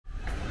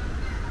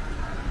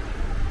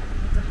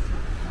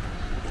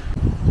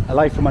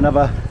Hello from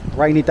another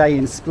rainy day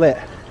in Split.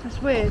 That's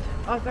weird.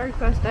 Our very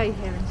first day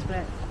here in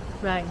Split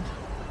rained.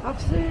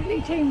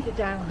 Absolutely teamed it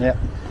down. Yep.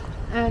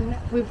 And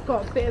we've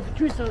got a bit of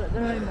drizzle at the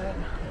moment,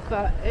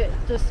 but it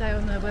does say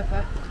on the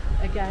weather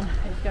again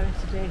it's going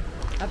to be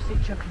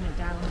absolutely chucking it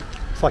down.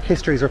 It's like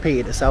history's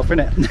repeated itself, isn't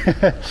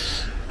it?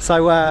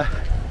 So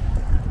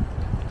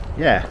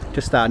yeah,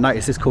 just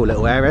noticed this cool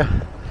little area.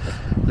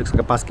 Looks like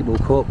a basketball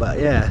court,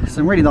 but yeah,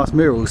 some really nice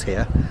murals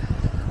here.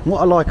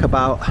 What I like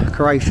about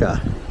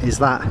Croatia is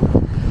that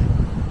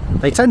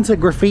they tend to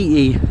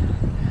graffiti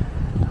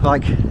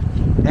like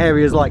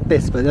areas like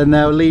this, but then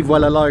they'll leave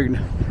well alone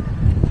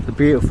the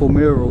beautiful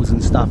murals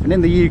and stuff. And in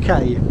the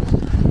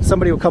UK,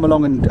 somebody will come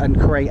along and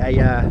create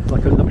a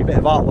like a lovely bit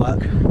of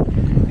artwork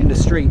in the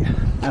street,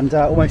 and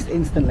almost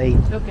instantly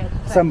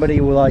somebody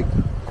will, like,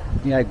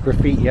 you know,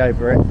 graffiti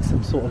over it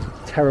some sort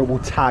of terrible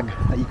tag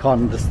that you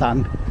can't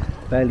understand,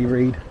 barely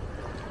read,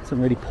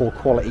 some really poor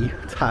quality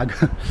tag.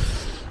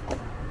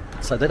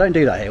 So they don't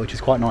do that here, which is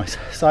quite nice.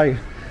 So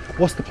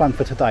what's the plan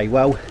for today?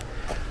 Well,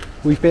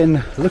 we've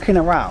been looking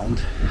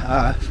around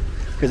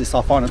because it's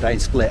our final day in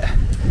Split,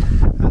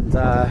 and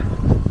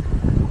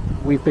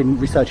we've been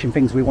researching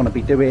things we want to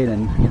be doing,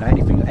 and, you know,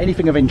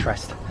 anything of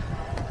interest,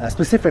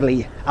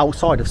 specifically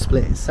outside of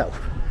Split itself.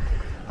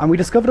 And we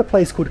discovered a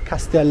place called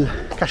Castel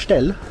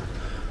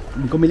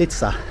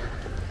Gomilica,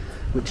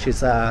 which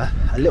is a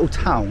little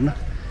town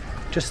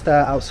just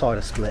outside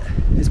of Split.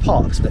 It's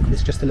part of Split, but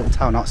it's just a little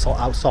town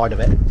outside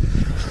of it.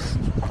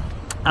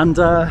 And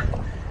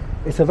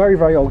it's a very,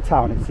 very old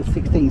town. It's a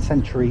 16th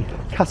century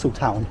castle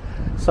town.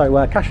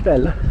 So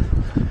Castel,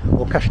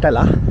 or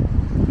Castella,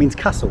 means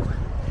castle.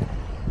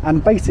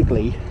 And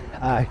basically,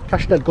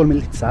 Castel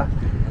Gomilica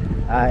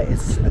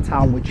is a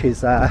town which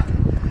is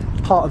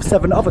part of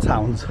 7 other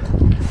towns.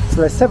 So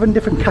there's 7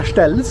 different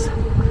castels,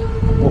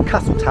 or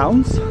castle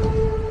towns,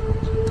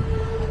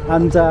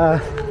 and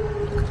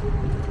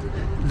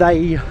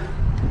they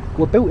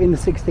were built in the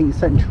 16th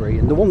century,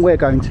 and the one we're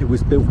going to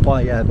was built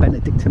by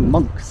Benedictine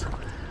monks,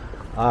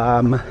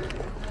 and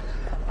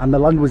the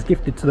land was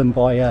gifted to them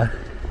by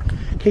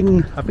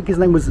King, I think his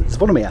name was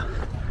Zvonimir,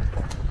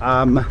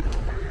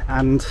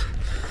 and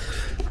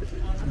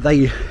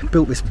they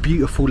built this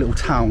beautiful little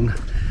town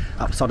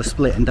outside of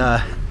Split. And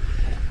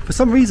for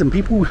some reason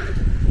people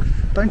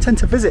don't tend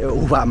to visit it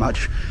all that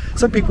much.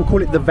 Some people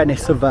call it the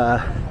Venice of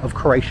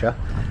Croatia,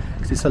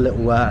 because it's a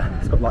little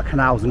it's got like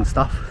canals and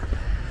stuff,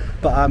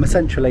 but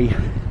essentially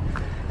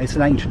it's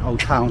an ancient old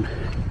town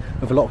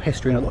with a lot of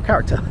history and a lot of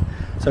character.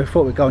 So we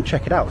thought we'd go and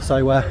check it out.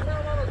 So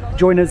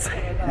join us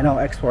in our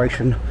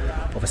exploration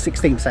of a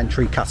 16th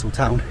century castle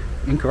town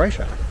in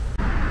Croatia.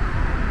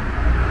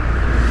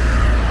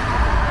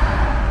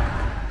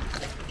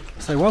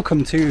 So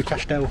welcome to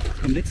Castel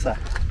Gomilica,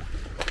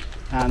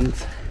 and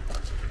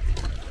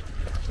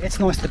it's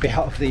nice to be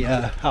out of the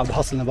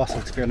hustle and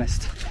bustle, to be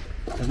honest.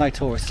 There's no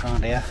tourists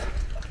around here.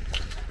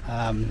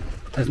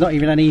 There's not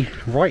even any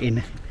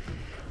writing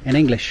in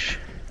English.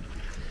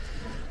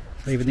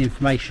 So even the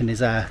information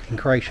is in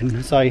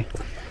Croatian. So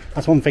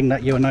that's one thing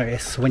that you'll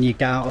notice when you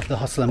get out of the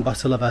hustle and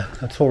bustle of a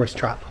tourist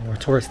trap or a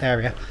tourist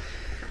area,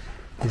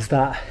 is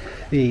that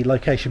the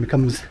location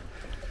becomes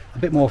a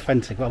bit more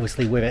authentic.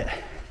 Obviously with it,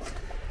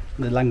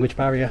 the language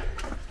barrier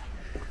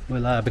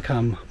will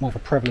become more of a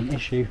prevalent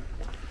issue.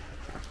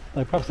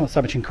 Though perhaps not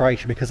so much in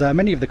Croatia, because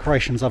many of the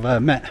Croatians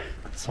I've met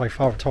so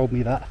far have told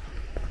me that,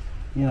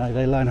 you know,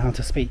 they learn how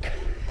to speak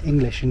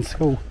English in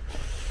school.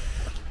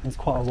 It's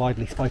quite a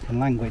widely spoken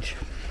language,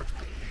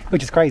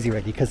 which is crazy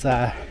really, because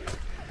I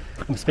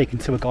was speaking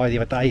to a guy the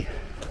other day.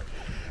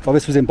 Well,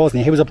 this was in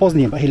Bosnia. He was a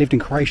Bosnian, but he lived in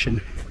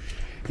Croatian.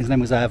 His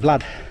name was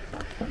Vlad.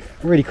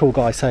 A really cool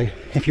guy. So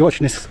if you're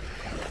watching this,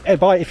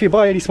 if you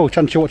by any small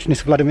chance you're watching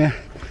this, Vladimir,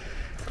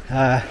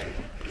 it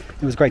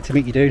was great to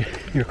meet you, dude.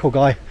 You're a cool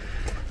guy.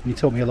 And you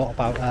taught me a lot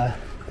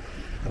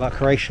about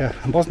Croatia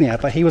and Bosnia.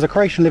 But he was a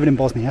Croatian living in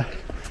Bosnia,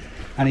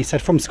 and he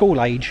said from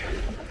school age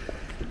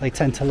they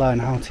tend to learn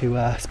how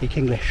to speak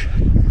English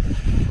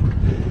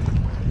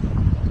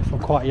from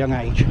quite a young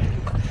age.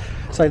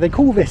 So they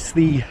call this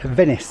the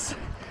Venice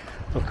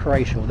of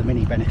Croatia, or the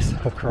mini Venice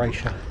of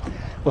Croatia.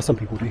 Well, some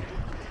people do. You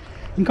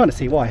can kind of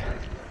see why.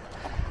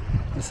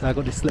 It's got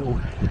this little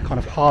kind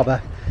of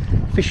harbour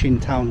fishing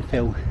town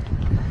feel.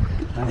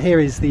 And here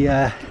is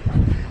the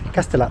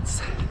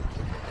Castellats.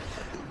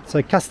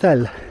 So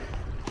Castel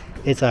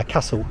is a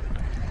castle,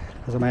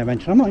 as I may have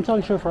mentioned. I'm not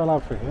entirely sure if we're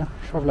allowed through here.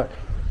 Let's have a look.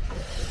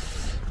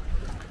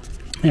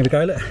 Here we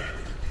go, look.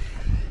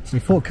 So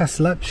Fort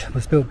Castellat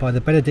was built by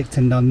the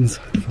Benedictine nuns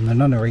from the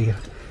nunnery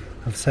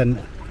of St.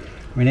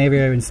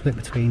 Renario and Split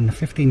between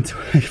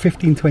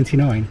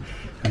 1529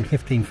 and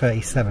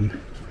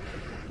 1537.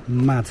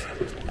 Mad.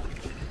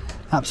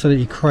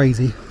 Absolutely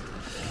crazy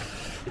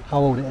how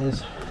old it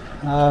is.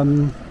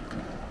 I'm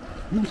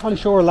not entirely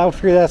sure we're allowed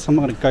through there, so I'm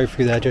not going to go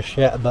through there just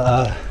yet,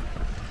 but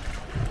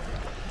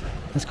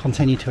let's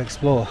continue to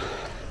explore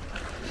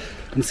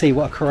and see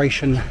what a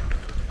Croatian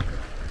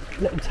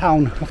little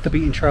town off the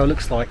beaten trail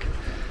looks like.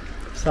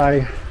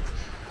 So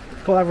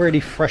got that really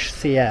fresh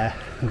sea air,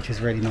 which is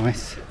really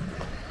nice.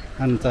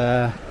 and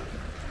I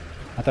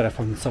don't know if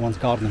I'm in someone's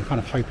garden. I'm kind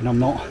of hoping I'm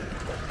not.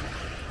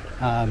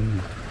 I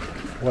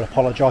will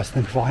apologise to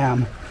them if I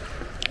am,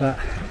 but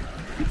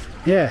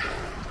yeah,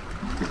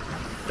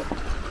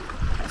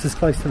 it's as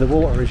close to the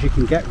water as you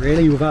can get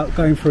really without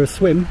going for a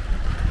swim,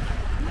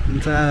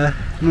 and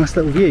nice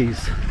little views.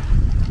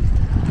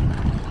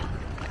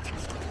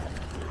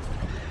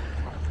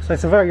 So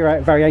it's a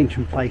very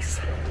ancient place,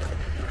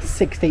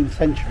 16th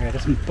century. It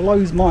just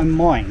blows my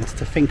mind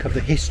to think of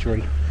the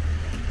history.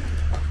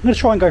 I'm going to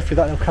try and go through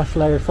that little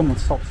castle area. If someone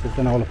stops us,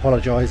 then I'll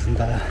apologise and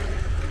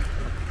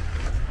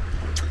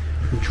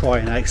try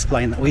and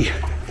explain that we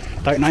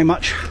don't know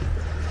much.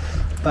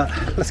 But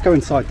let's go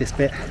inside this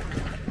bit,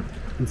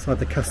 inside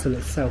the castle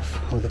itself,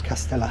 or the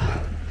castella,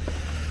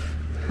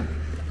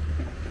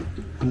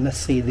 and let's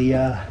see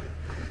the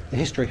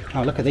history.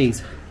 Oh, look at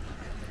these.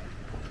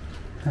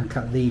 Look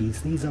at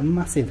these. These are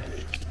massive.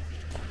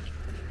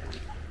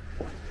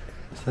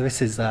 So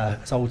this is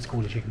as old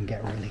school as you can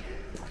get, really.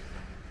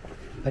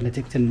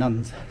 Benedictine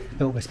nuns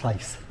built this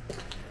place,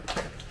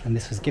 and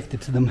this was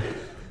gifted to them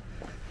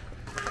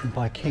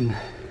by King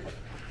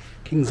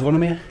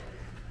Zvonimir,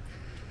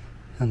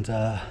 and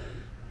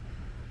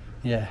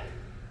yeah,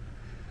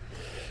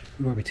 it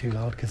won't be too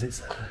loud because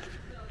it's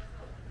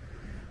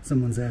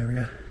someone's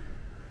area.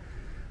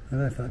 I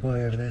don't know if that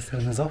guy over there is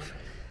telling us off.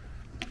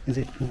 Is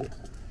it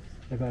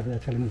the guy over there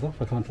telling us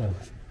off? I can't tell.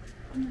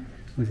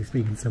 Or is he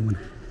speaking to someone?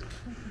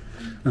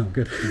 Oh,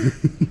 good.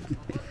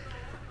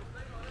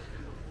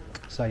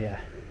 So yeah,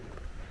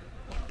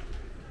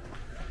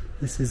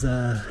 this is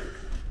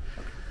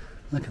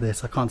look at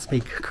this. I can't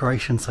speak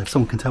Croatian, so if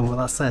someone can tell me what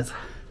that says,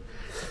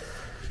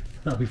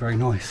 that'd be very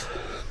nice.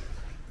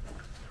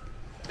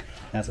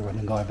 There's a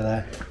random guy over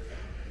there.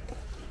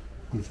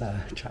 He's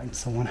chatting to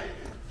someone.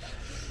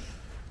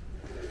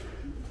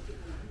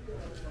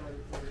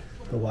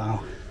 But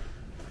wow,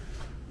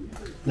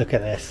 look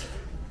at this.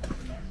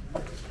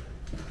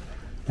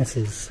 This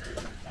is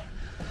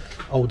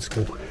old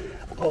school.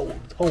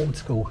 Old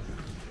school.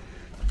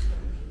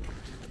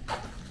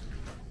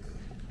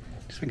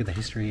 Just think of the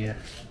history here.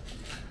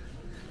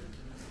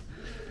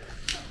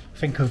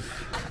 Think of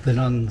the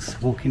nuns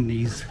walking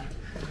these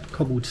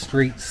cobbled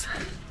streets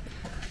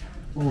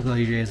all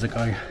those years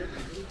ago,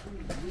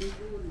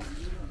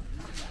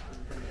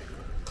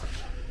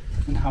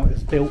 and how it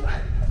was built.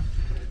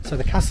 So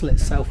the castle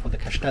itself, or the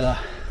castella,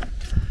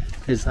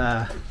 is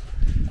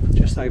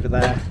just over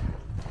there.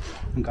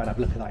 I'm going to have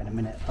a look at that in a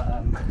minute,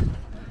 but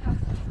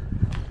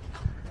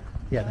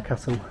yeah, the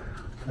castle,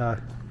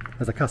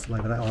 there's a castle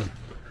over there. Oh,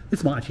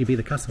 this might actually be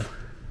the castle.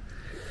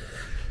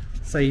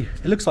 So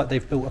it looks like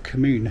they've built a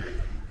commune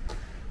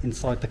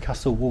inside the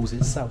castle walls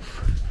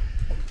itself,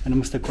 and it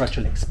must have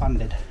gradually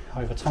expanded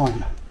over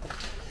time.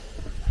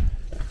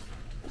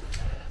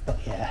 But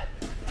yeah,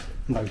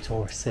 no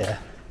tourists here.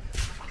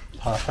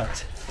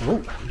 Perfect.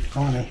 Oh,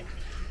 blimey.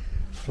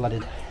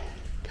 Flooded.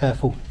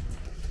 Careful.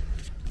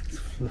 It's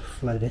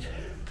flooded.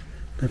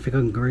 Don't think I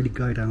can really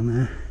go down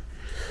there.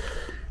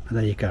 But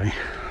there you go.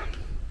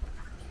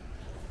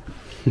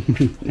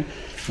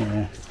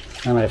 Yeah.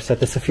 I may have said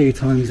this a few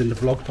times in the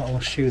vlog, but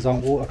our shoes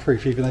aren't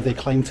waterproof, even though they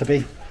claim to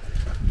be.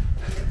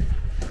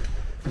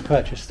 We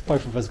purchased,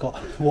 both of us got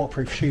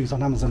waterproof shoes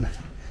on Amazon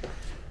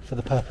for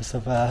the purpose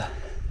of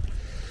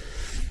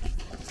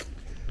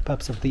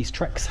these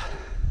treks.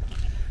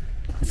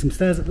 There's some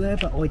stairs up there,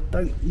 but I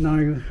don't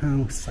know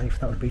how safe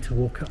that would be to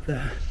walk up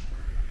there.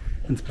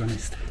 And to be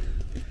honest,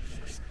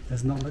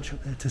 there's not much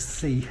up there to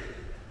see.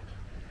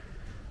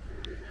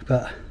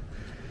 But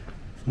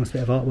nice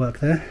bit of artwork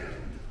there.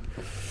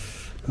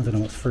 I don't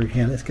know what's through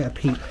here. Let's get a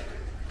peep.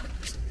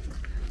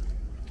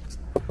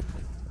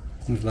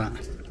 What's that?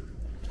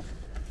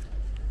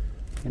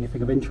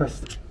 Anything of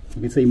interest?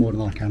 You can see more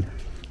than I can.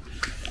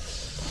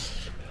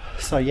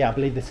 So yeah, I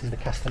believe this is the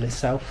castle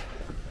itself.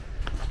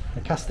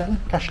 The castle?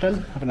 Castel?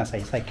 I think that's how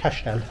you say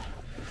castel.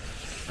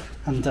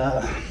 And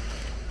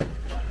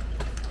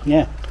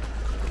yeah,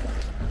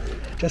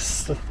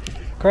 just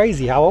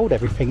crazy how old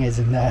everything is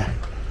in there.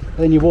 And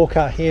then you walk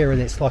out here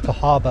and it's like a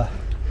harbour,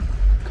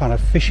 kind of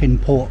fishing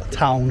port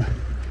town.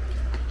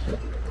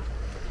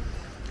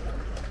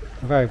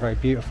 Very, very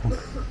beautiful.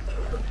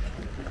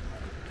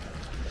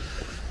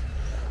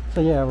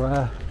 So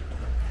yeah,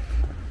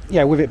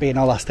 yeah, with it being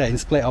our last day in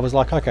Split, I was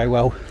like, okay,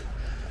 well,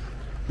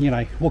 you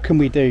know, what can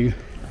we do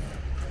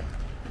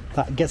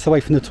that gets away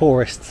from the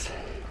tourists,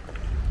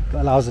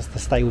 but allows us to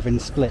stay within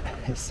Split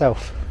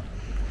itself?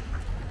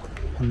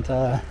 And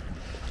a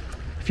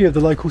few of the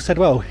locals said,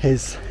 well,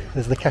 there's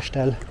the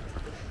castels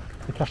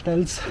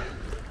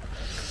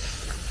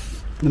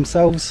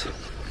themselves,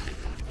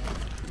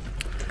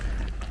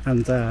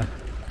 and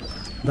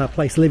that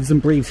place lives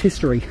and breathes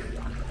history,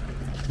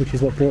 which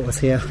is what brought us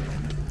here.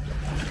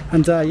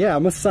 And yeah, I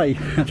must say,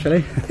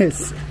 actually,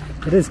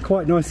 it is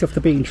quite nice off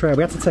the beaten trail.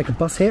 We had to take a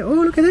bus here. Oh,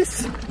 look at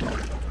this!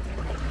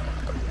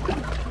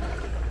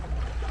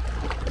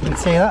 You can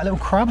see that little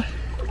crab.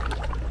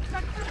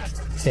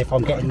 See if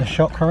I'm getting the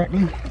shot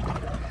correctly.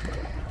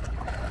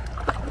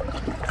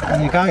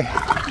 There you go.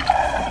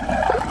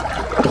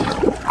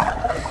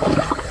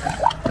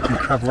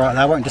 crab right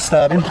there, I won't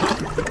disturb him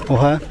or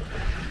her.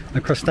 A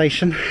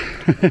crustacean.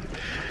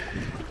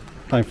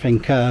 Don't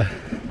think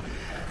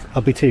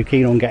I'll be too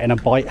keen on getting a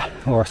bite,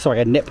 or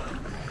sorry, a nip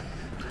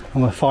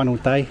on the final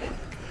day.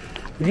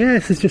 But yeah,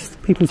 this is just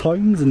people's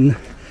homes, and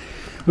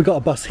we've got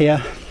a bus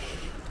here.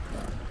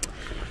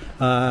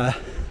 So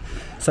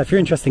if you're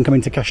interested in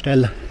coming to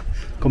Castel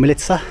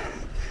Gomilica,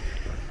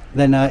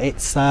 then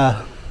it's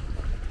the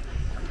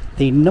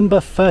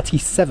number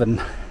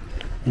 37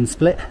 in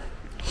Split,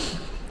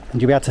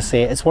 and you'll be able to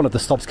see it. It's one of the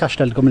stops,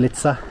 Castel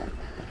Gomilica.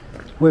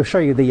 We'll show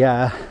you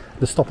the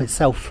stop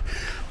itself.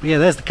 But yeah,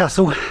 there's the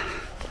castle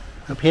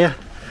up here,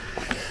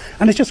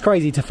 and it's just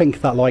crazy to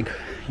think that, like,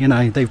 you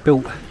know, they've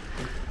built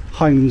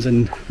homes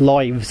and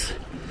lives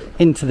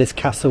into this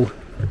castle,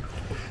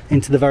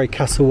 into the very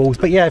castle walls.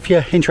 But yeah, if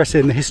you're interested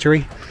in the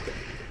history,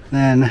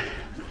 then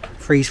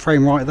freeze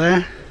frame right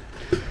there.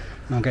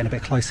 And I'm getting a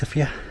bit closer for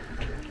you.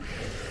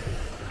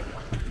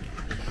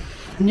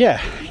 And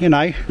yeah, you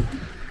know,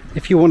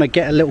 if you want to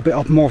get a little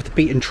bit more of the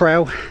beaten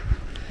trail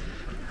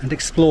and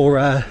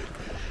explore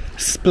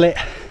Split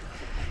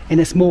in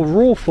its more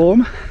raw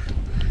form,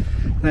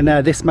 then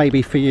this may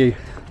be for you.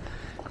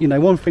 You know,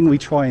 one thing we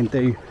try and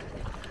do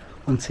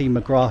on Team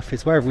McGrath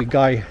is wherever we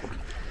go,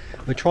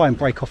 we try and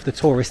break off the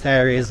tourist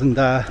areas and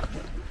go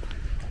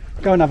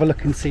and have a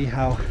look and see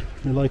how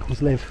the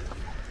locals live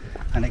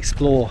and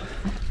explore,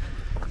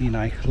 you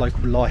know,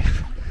 local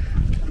life.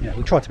 You know,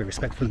 we try to be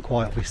respectful and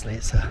quiet. Obviously,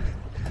 it's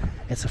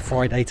a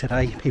Friday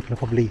today. People are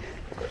probably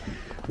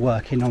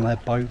working on their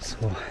boats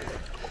or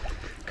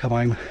come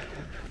home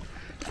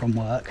from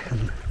work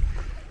and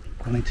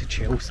wanting to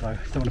chill, so I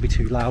don't want to be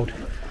too loud.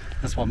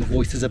 That's why my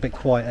voice is a bit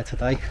quieter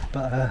today.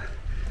 But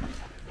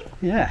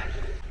yeah,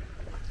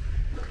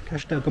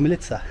 Castel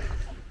Gomilica.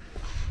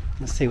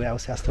 Let's see what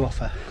else it has to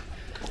offer.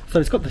 So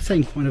it's got the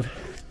same kind of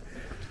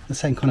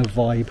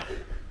vibe.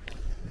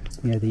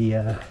 You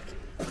know,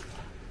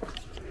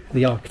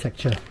 the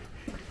architecture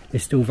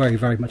is still very,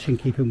 very much in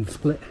keeping with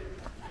Split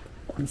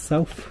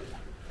itself,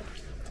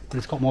 but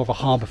it's got more of a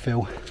harbour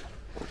feel.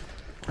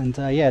 And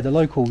yeah, the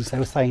locals, they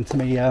were saying to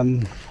me, I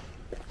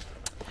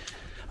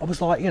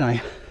was like, you know,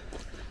 I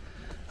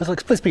was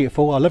like, Split's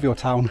beautiful, I love your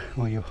town.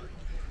 Or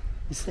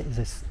is it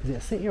a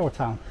city or a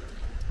town?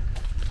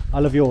 I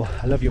love your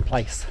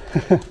place.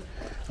 I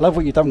love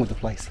what you've done with the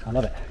place, I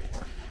love it.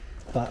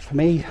 But for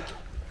me,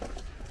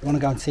 I want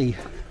to go and see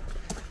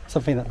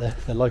something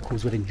that the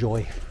locals would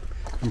enjoy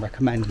and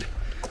recommend.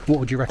 What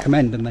would you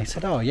recommend? And they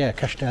said, oh yeah,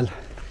 Castel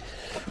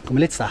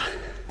Gomilica.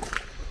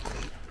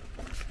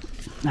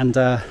 And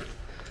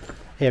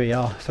here we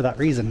are for that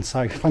reason.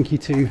 So thank you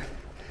to,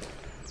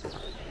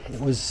 it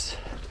was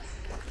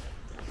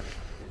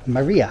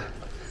Maria,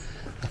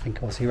 I think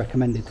it was, who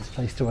recommended this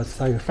place to us.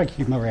 So thank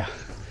you, Maria,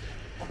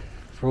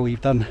 for all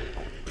you've done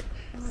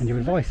and your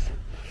advice.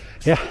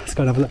 Yeah, let's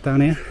go and have a look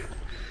down here.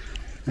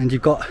 And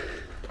you've got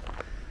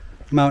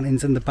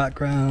mountains in the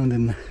background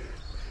and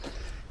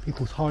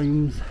people's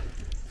homes.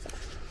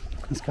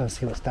 Let's go and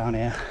see what's down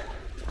here.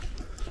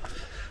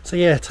 So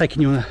yeah,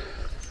 taking you on a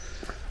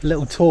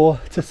little tour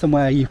to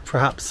somewhere you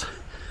perhaps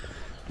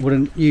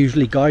wouldn't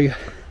usually go.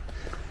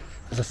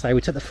 As I say,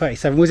 we took the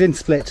 37, we was in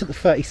Split, took the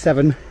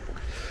 37.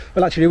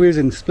 Well, actually we was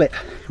in Split,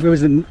 we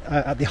was in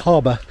at the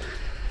harbour.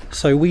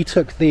 So we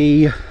took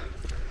the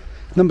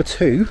number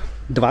 2,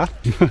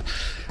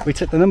 we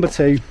took the number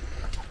 2,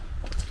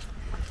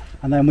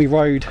 and then we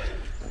rode,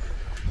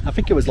 I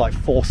think it was like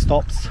 4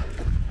 stops,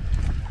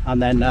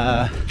 and then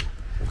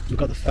we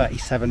got the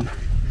 37,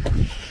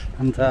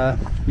 and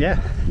yeah,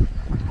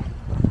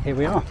 here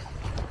we are.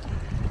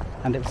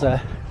 And it was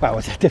a, well, it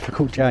was a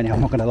difficult journey,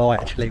 I'm not going to lie.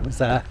 Actually, it was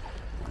a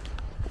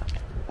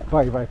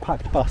very, very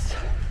packed bus.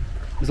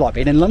 It was like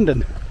being in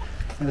London.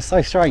 It was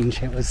so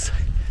strange. It was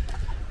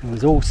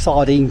all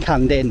sardine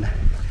canned in,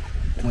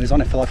 and we was on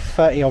it for like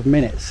 30 odd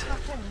minutes.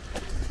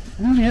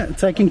 Oh yeah,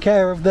 taking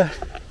care of the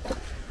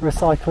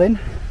recycling.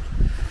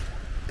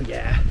 But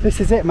yeah, this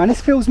is it, man.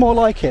 This feels more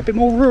like it, a bit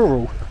more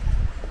rural,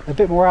 a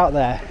bit more out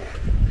there.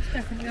 It's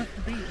definitely off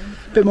the beaten.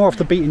 A bit more off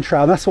the beaten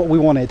trail, and that's what we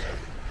wanted.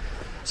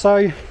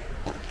 So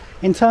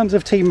in terms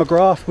of Team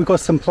McGrath, we've got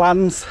some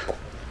plans.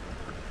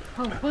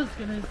 I was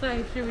going to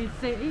say, should we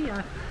sit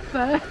here?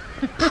 But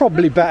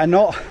probably better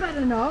not.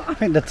 Better not. I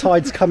think the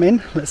tide's come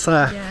in. Let's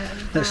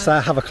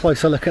have a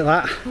closer look at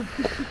that.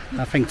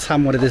 I think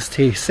Tam wanted us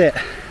to sit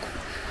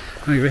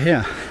over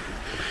here.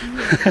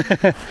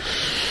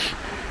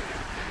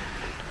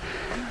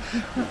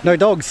 No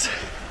dogs.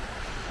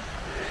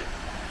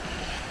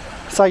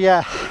 So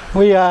yeah,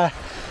 we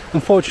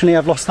unfortunately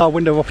have lost our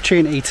window of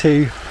opportunity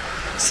to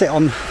sit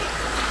on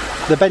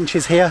the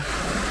benches here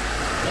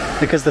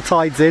because the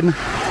tide's in.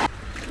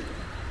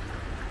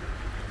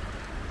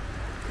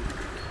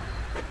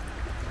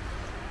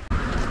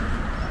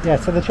 Yeah,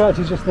 so the church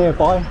is just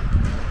nearby,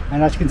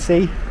 and as you can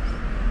see,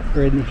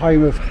 we're in the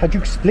home of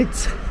Hajduk Split.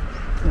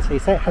 That's how you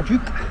say it,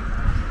 Hajduk.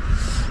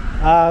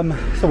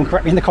 Someone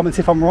correct me in the comments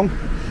if I'm wrong,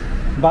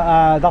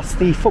 but that's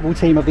the football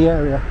team of the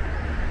area,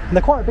 and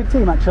they're quite a big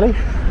team actually.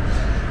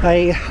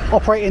 They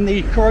operate in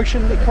the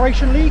Croatian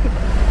League,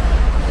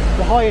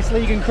 the highest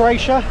league in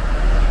Croatia,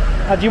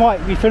 and you might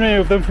be familiar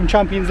with them from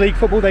Champions League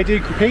football. They do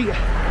compete.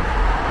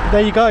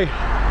 There you go.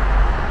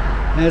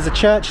 There's a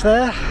church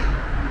there,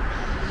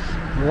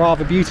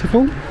 rather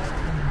beautiful,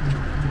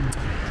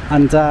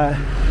 and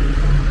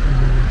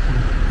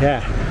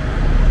yeah,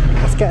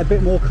 let's get a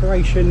bit more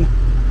Croatian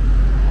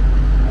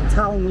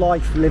town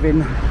life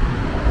living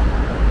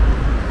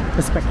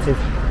perspective.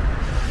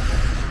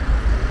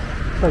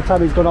 So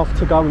Tammy's gone off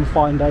to go and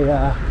find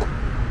a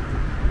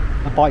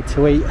bite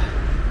to eat,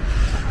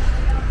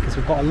 because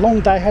we've got a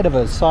long day ahead of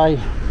us. So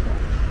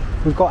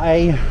we've got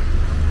a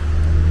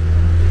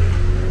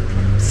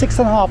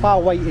 6.5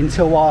 hour wait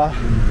until our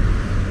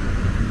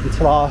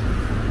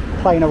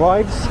plane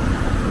arrives,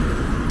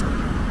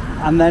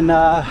 and then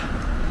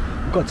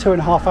we've got a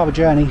 2.5 hour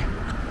journey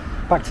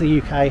back to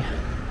the UK.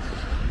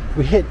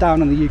 We hit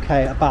down in the UK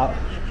at about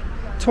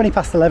 20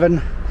 past 11,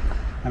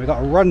 and we've got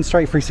to run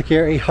straight through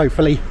security.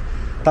 Hopefully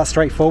that's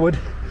straightforward,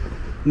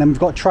 and then we've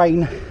got a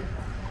train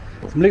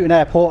from Luton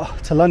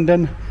Airport to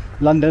London,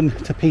 London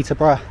to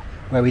Peterborough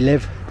where we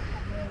live,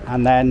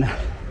 and then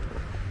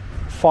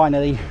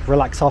finally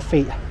relax our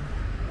feet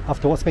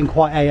after what's been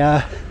quite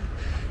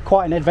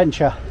an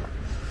adventure.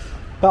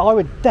 But I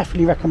would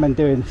definitely recommend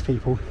doing this,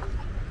 people.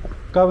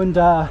 Go and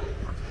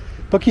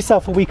book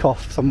yourself a week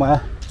off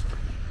somewhere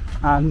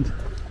and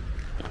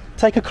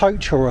take a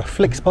coach or a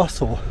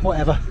Flixbus or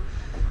whatever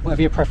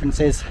your preference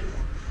is,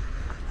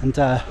 and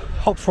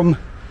hop from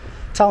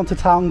town to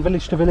town,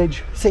 village to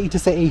village, city to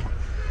city,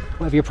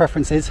 whatever your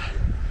preference is,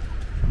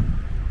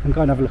 and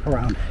go and have a look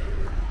around.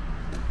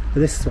 But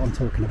this is what I'm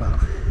talking about.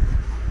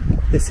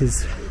 This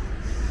is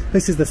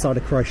the side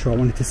of Croatia I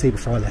wanted to see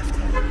before I left.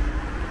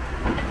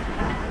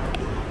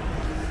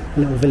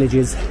 Little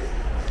villages,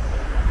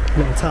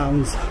 little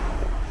towns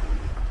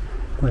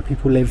where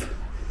people live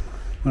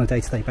on a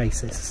day-to-day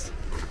basis.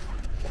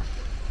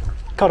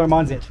 Kind of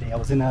reminds me, actually, I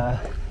was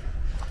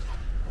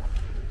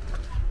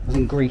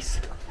in Greece.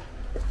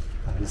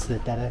 Oh, this is a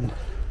dead end.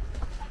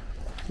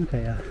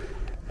 Okay, a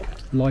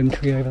lime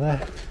tree over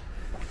there.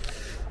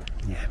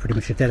 Yeah, pretty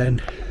much a dead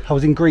end. I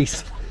was in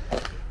Greece.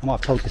 I might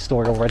have told this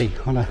story already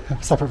on a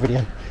separate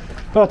video,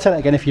 but I'll tell it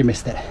again if you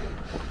missed it.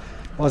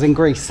 I was in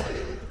Greece,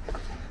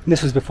 and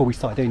this was before we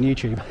started doing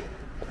YouTube.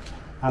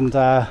 And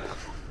oh,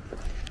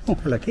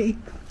 hello kitty.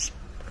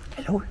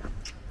 Hello.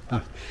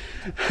 Oh.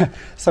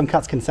 Some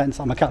cats can sense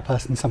I'm a cat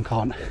person, some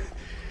can't.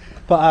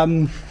 But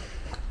I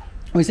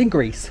was in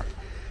Greece,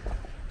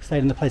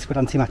 stayed in a place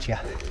called Antimachia,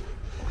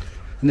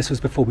 and this was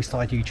before we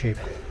started YouTube.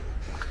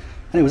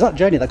 And it was that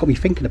journey that got me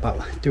thinking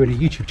about doing a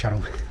YouTube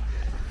channel,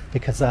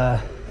 because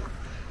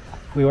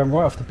we went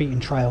right off the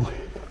beaten trail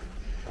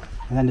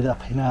and ended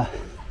up in a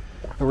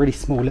really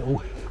small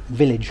little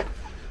village.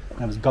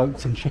 There was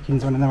goats and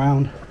chickens running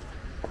around,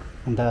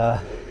 and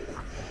it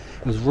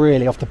was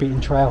really off the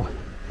beaten trail.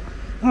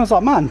 And I was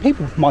like, man,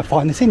 people might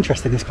find this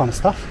interesting, this kind of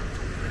stuff,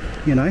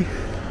 you know,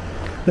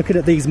 looking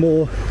at these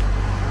more,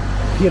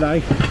 you know,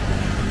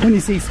 when you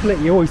see Split,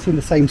 you're always seeing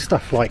the same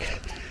stuff, like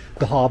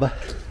the harbour,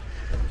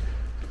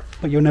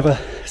 but you'll never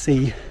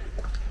see,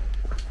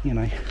 you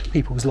know,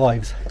 people's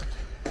lives.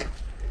 Look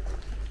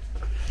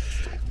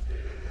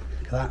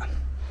at that.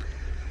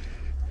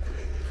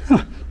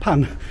 Oh,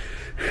 pan.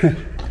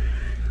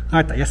 I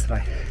had that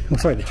yesterday. Oh,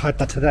 sorry, I had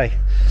that today.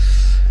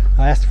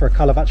 I asked for a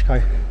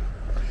Kalavachko.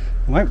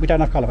 Well, we don't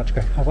have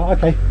Kalavachko. I was like,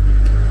 okay,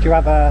 do you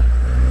have a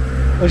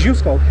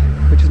Ožujsko,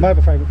 which is my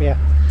other favourite beer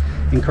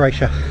in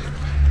Croatia?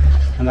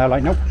 And they're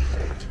like, nope.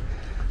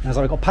 And I was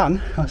like, I got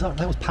pan. I was like,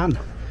 that was pan.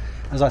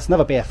 I was like, it's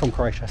another beer from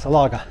Croatia, it's a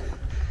lager.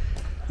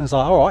 And I was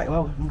like, alright,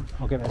 well,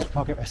 I'll give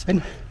it a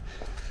spin.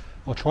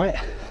 I'll try it.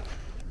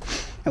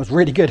 It was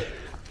really good.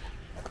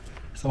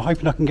 So I'm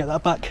hoping I can get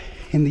that back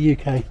in the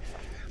UK.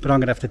 But I'm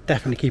going to have to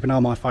definitely keep an eye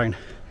on my phone.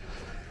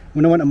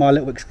 When I went on my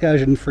little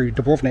excursion through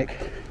Dubrovnik,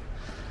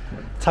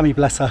 Tammy,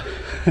 bless her,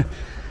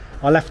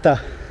 I left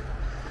her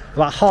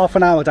about half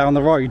an hour down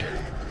the road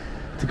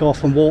to go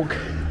off and walk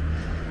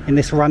in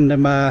this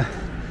random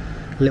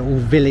little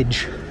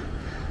village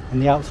on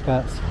the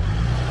outskirts.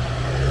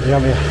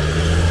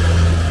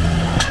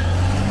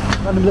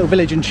 Random little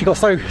village, and she got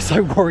so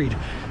worried.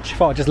 She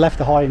thought I just left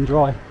her high and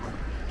dry.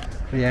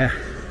 But yeah,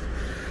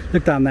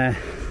 look down there.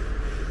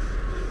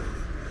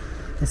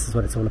 This is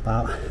what it's all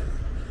about.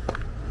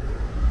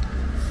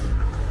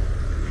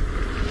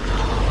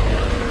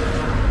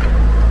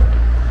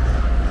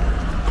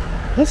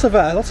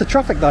 Lots of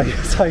traffic though,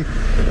 so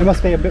it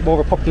must be a bit more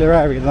of a popular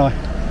area than I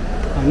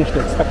initially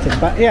expected.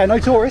 But yeah, no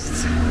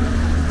tourists,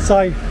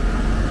 so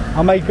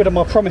I made good on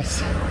my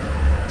promise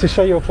to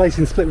show you a place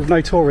in Split with no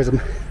tourism.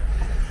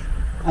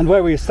 And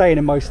where we were staying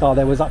in Mostar,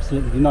 there was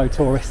absolutely no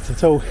tourists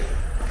at all.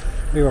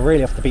 We were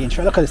really off the beaten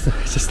track. Look at this,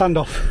 it's a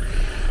standoff.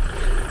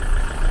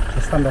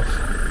 It's a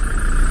standoff.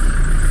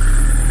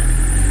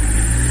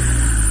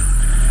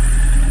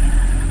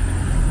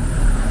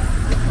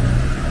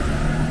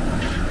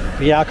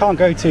 But yeah, I can't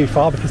go too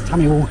far because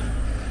Tammy will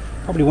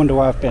probably wonder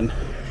where I've been.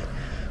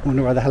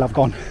 Wonder where the hell I've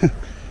gone.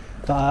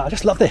 But I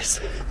just love this.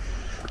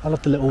 I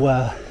love the little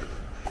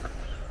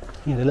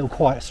you know, the little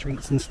quiet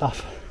streets and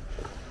stuff,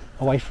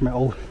 away from it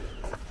all.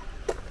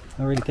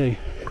 I really do.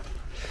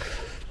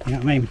 You know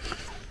what I mean?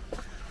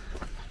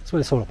 That's what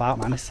it's all about,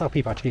 man. It's how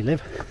people actually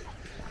live.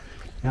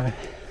 You know,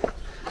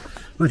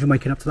 imagine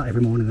waking up to that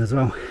every morning as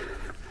well.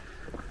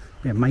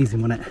 It'd be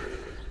amazing, wouldn't it?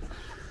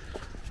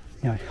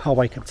 You know, I'll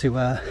wake up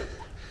to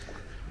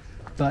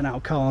burnt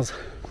out cars.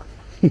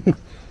 But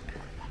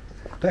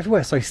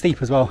everywhere's so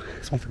steep as well.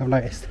 That's one thing I've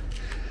noticed.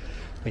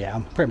 But yeah,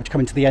 I'm pretty much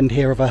coming to the end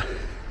here of a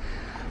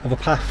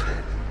path.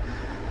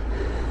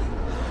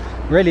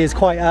 It really is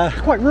quite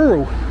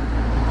rural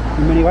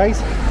in many ways.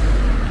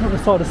 Not the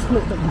side of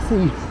split that you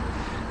see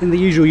in the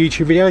usual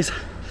YouTube videos.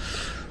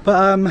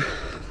 But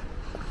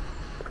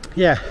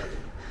yeah,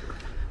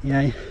 you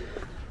know,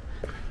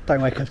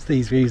 don't wake up to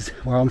these views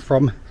where I'm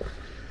from.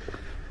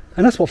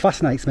 And that's what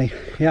fascinates me.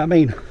 You know what I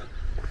mean?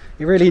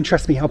 It really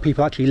interests me how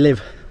people actually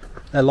live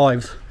their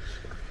lives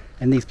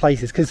in these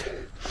places, because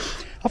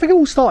I think it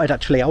all started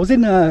actually. I was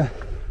in I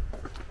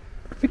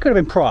think it could have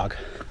been Prague,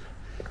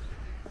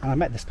 and I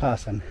met this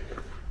person.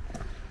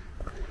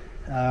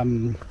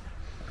 Can't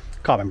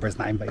remember his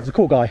name, but he was a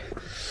cool guy.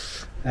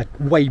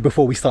 Way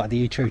before we started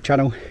the YouTube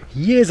channel,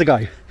 years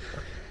ago.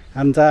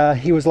 And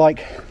he was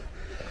like,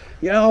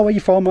 yeah, where are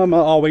you from? I'm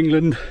like, oh,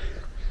 England.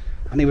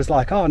 And he was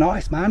like, oh,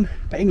 nice, man,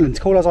 but England's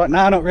cool. I was like,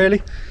 nah, not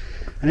really.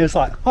 And he was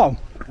like, oh,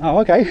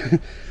 okay.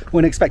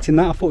 Wasn't expecting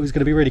that. I thought it was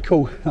going to be really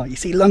cool. Like, you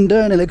see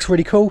London, it looks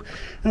really cool.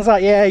 And I was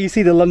like, yeah, you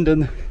see the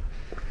London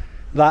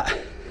that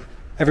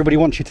everybody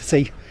wants you to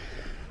see,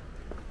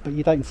 but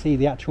you don't see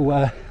the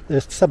actual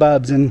the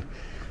suburbs and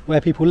where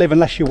people live,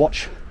 unless you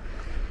watch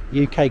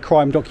UK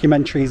crime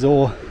documentaries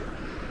or,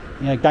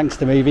 you know,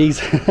 gangster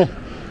movies.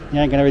 You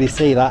ain't going to really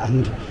see that,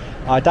 and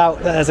I doubt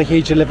that there's a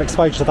huge level of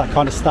exposure to that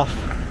kind of stuff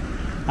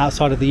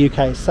outside of the UK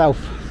itself.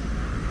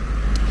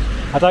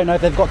 I don't know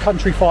if they've got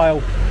Country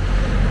File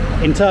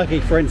in Turkey,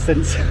 for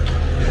instance.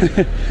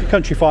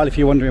 Country File, if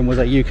you're wondering, was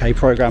a UK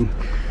programme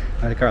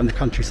where they go around the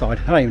countryside.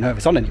 I don't even know if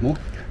it's on anymore.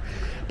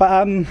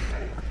 But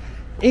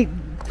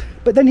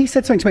but then he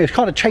said something to me which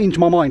kind of changed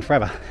my mind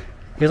forever.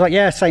 He was like,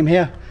 yeah, same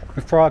here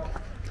with Prague.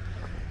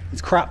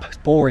 It's crap, it's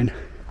boring.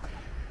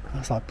 I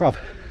was like, bruv,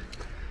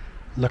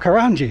 look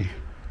around you.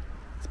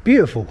 It's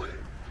beautiful. What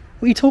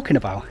are you talking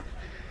about?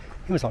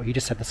 He was like, you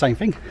just said the same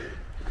thing.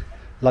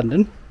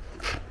 London,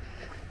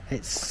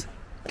 it's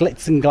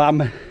glitz and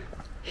glam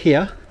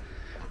here,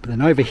 but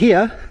then over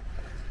here,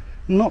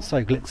 not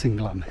so glitz and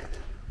glam.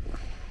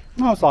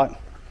 And I was like,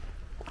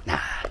 nah,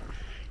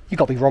 you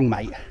got to be wrong,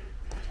 mate.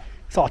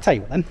 So I'll tell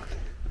you what then,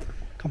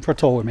 come for a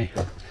tour with me.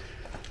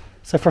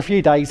 So for a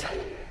few days,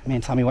 me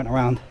and Tammy went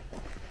around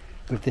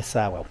with this,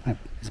 well,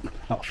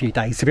 not a few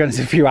days, to be honest,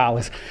 a few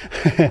hours.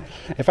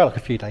 It felt like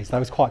a few days, that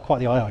was quite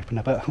the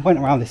eye-opener. But I went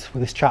around with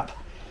this chap,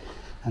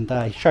 and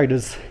he showed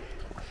us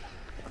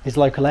his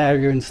local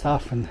area and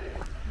stuff, and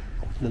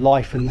the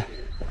life, and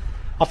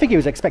I think he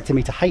was expecting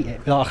me to hate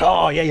it, be like,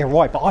 oh yeah, you're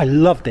right, but I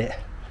loved it.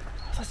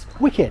 It's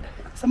wicked,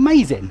 it's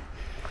amazing.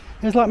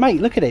 He was like,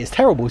 mate, look at it, it's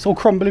terrible, it's all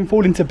crumbling,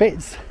 falling to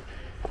bits.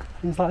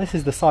 He was like, this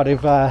is the side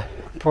of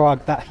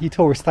Prague that you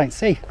tourists don't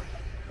see.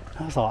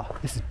 I was like,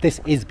 this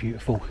is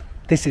beautiful,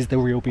 this is the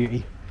real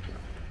beauty.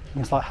 He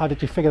was like, how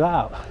did you figure that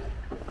out?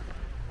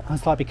 I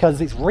was like,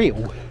 because it's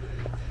real,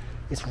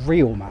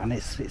 man,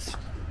 it's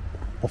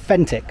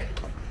authentic.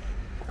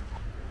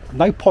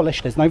 No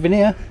polish, there's no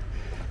veneer,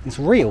 it's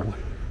real.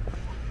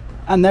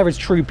 And there is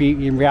true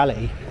beauty in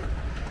reality,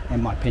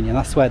 in my opinion.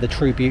 That's where the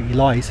true beauty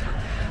lies.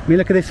 I mean,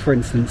 look at this, for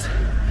instance.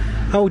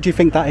 How old do you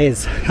think that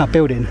is, that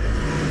building?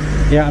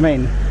 You know what I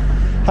mean?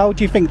 How old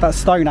do you think that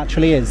stone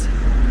actually is?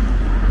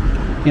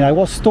 You know,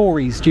 what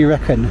stories do you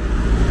reckon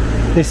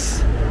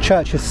this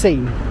church has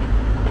seen?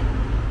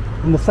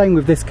 And the same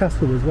with this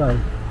castle as well.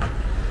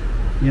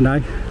 You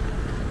know?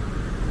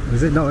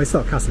 Was it? No, it's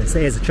not a castle, it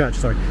is a church,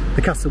 sorry.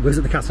 The castle was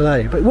at the castle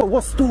earlier. But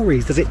what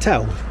stories does it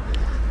tell?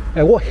 You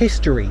know, what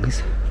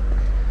histories?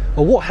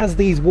 Or what has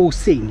these walls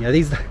seen? You know,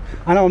 these,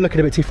 I know I'm looking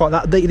a bit too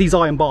far, these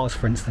iron bars,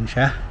 for instance,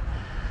 yeah?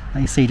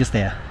 That you see just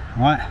there,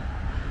 right?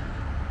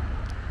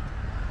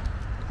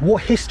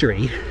 What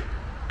history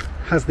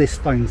has this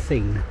stone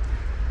seen?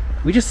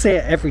 We just see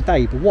it every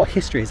day, but what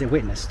history has it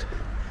witnessed?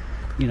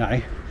 You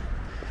know,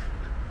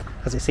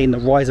 has it seen the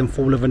rise and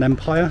fall of an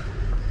empire?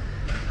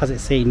 Has it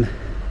seen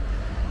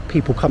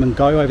people come and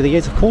go over the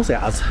years? Of course it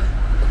has.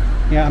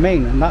 You know what I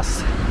mean? And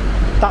that's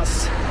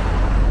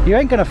you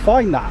ain't gonna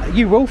find that.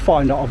 You will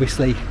find it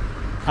obviously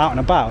out and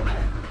about,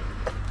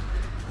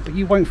 but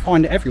you won't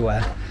find it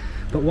everywhere.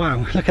 But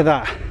wow, look at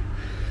that,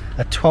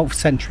 a 12th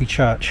century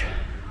church.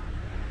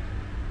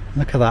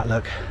 Look at that,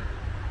 look,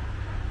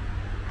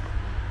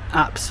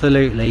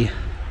 absolutely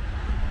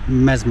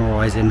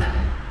mesmerizing.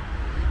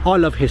 I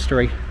love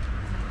history,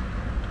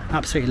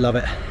 absolutely love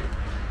it.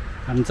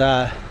 And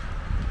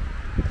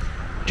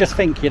just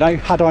think, you know,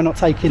 had I not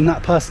taken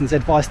that person's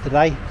advice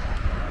today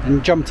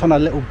and jumped on a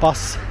little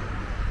bus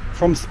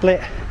from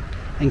Split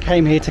and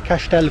came here to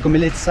Castel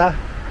Gomilica,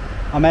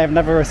 I may have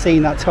never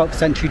seen that 12th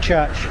century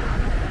church.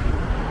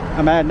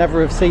 I may have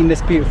never have seen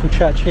this beautiful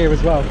church here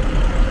as well.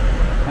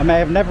 I may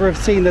have never have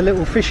seen the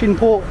little fishing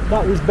port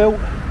that was built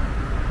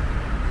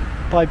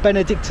by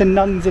Benedictine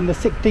nuns in the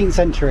 16th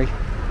century.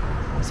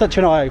 Such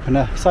an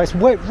eye-opener. So it's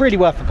really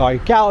worth a go.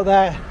 Get out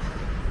there,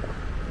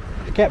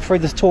 get through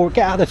this tour,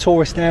 get out of the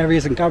tourist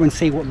areas and go and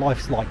see what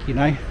life's like, you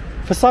know.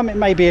 For some it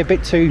may be a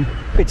bit too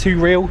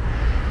real,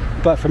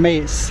 but for me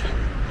it's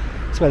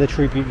where the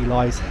true beauty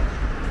lies.